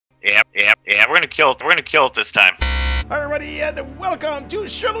Yeah, we're gonna kill it. We're gonna kill it this time. Hi everybody, and welcome to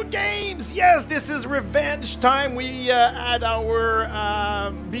Sherlou Games. Yes, this is revenge time. We had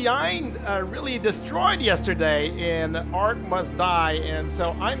our behind really destroyed yesterday in Orcs Must Die, and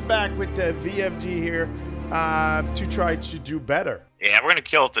so I'm back with the VFG here to try to do better. Yeah, we're gonna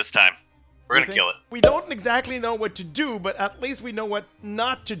kill it this time. We're gonna kill it. We don't exactly know what to do, but at least we know what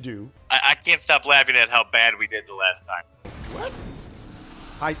not to do. I can't stop laughing at how bad we did the last time. What?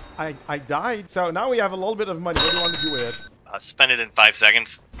 I died, so now we have a little bit of money. What do you want to do with it? Spend it in 5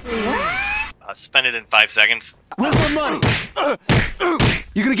 seconds. Spend it in 5 seconds. Where's my money?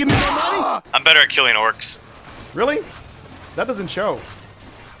 You gonna give me my money? I'm better at killing orcs. Really? That doesn't show.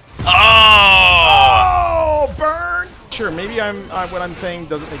 Oh! Oh, burn! Sure, maybe what I'm saying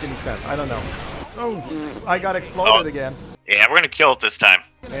doesn't make any sense. I don't know. Oh, I got exploded again. Yeah, we're gonna kill it this time.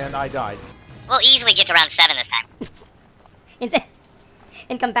 And I died. We'll easily get to round 7 this time.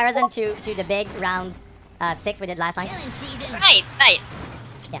 In comparison to the big round 6 we did last time. Right.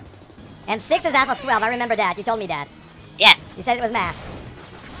 Yeah. And 6 is half of 12, I remember that. You told me that. Yeah. You said it was math.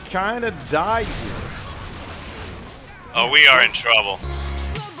 Kinda died here. Oh, we are in trouble.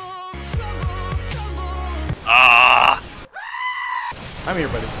 Ah! I'm here,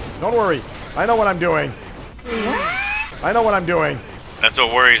 buddy. Don't worry. I know what I'm doing. I know what I'm doing. That's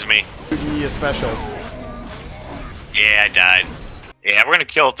what worries me. He is special. Yeah, I died. Yeah, we're gonna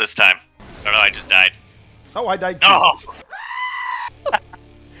kill it this time. Oh no, I just died. Oh, I died too. No!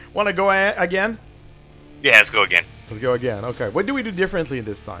 Want to go again? Yeah, let's go again. Let's go again. Okay. What do we do differently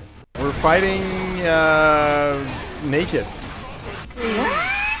this time? We're fighting naked.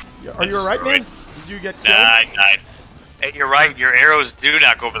 Are you alright, man? Did you get killed? Nah, I died. Hey, you're right. Your arrows do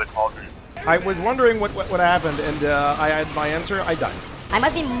not go over the cauldron. I was wondering what happened, and I had my answer. I died. I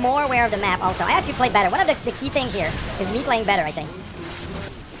must be more aware of the map also. I actually played better. One of the key things here is me playing better, I think.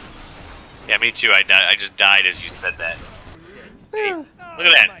 Yeah, me too. I died. I just died as you said that. Hey, look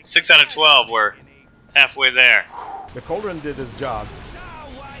at that. 6 out of 12. We're halfway there. The cauldron did his job.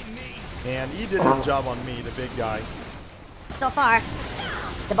 And he did his job on me, the big guy. So far,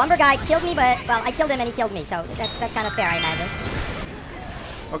 the bomber guy killed me, but, well, I killed him and he killed me, so that's kind of fair, I imagine.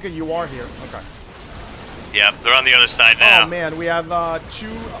 Okay, you are here. Okay. Yep, they're on the other side now. Oh man, we have 2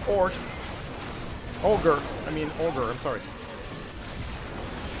 orcs. Ogre, I'm sorry.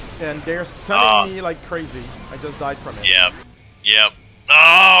 And they're stunning me like crazy. I just died from it. Yep.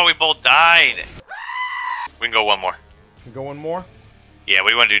 Oh, we both died. We can go one more. Can go one more? Yeah, what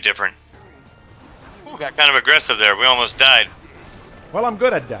do you want to do different? Ooh, got kind of aggressive there. We almost died. Well, I'm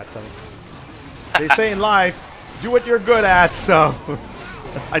good at that, so. They say in life, do what you're good at, so.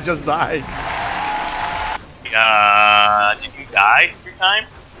 I just died. Did you die 3 times?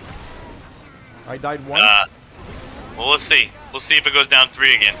 I died once? Well, let's see. We'll see if it goes down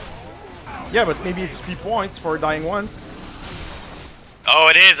 3 again. Yeah, but maybe it's 3 points for dying once. Oh,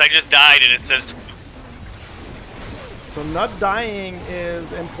 it is. I just died and it says... So not dying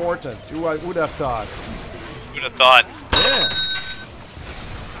is important. Who I would have thought. Who'd have thought? Yeah.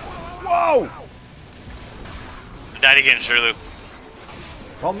 Whoa! I died again, Sherlou.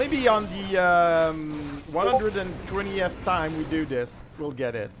 Well, maybe on the 120th time we do this, we'll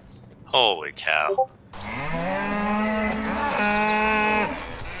get it. Holy cow.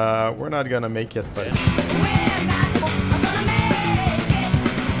 We're not gonna make it, buddy.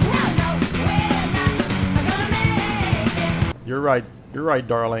 You're right,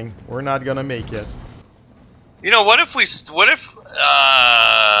 darling. We're not gonna make it. You know, what if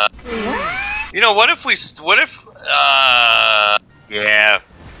yeah,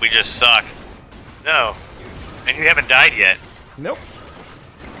 we just suck. No. And you haven't died yet. Nope.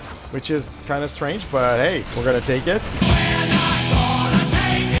 Which is kind of strange, but hey, we're gonna take it.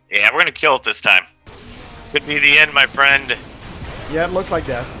 Yeah, we're gonna kill it this time. Could be the end, my friend. Yeah, it looks like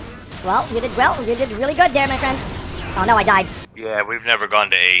that. Well. You did really good there, my friend. Oh no, I died. Yeah, we've never gone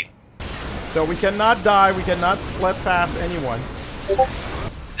to 8. So we cannot die, we cannot let pass anyone. Hey,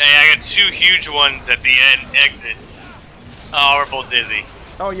 I got 2 huge ones at the end exit. Oh, we're both dizzy.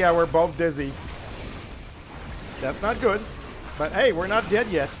 Oh yeah, we're both dizzy. That's not good. But hey, we're not dead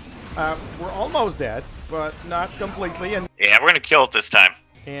yet. We're almost dead, but not completely. And yeah, we're gonna kill it this time.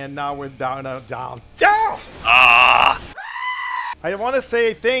 And now we're down. Ah! I want to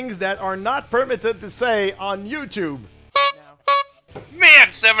say things that are not permitted to say on YouTube. Man,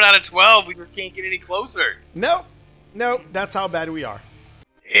 7 out of 12. We just can't get any closer. Nope, that's how bad we are.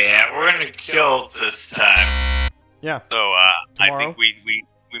 Yeah, we're gonna kill it this time. Yeah. So I think we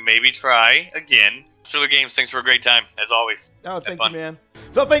maybe try again. Sherlou Games, thanks for a great time, as always. Oh, thank you, man.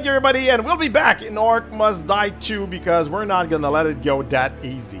 So thank you, everybody, and we'll be back in Orcs Must Die 2 because we're not going to let it go that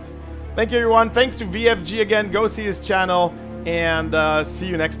easy. Thank you, everyone. Thanks to VFG again. Go see his channel, and see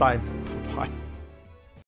you next time. Bye.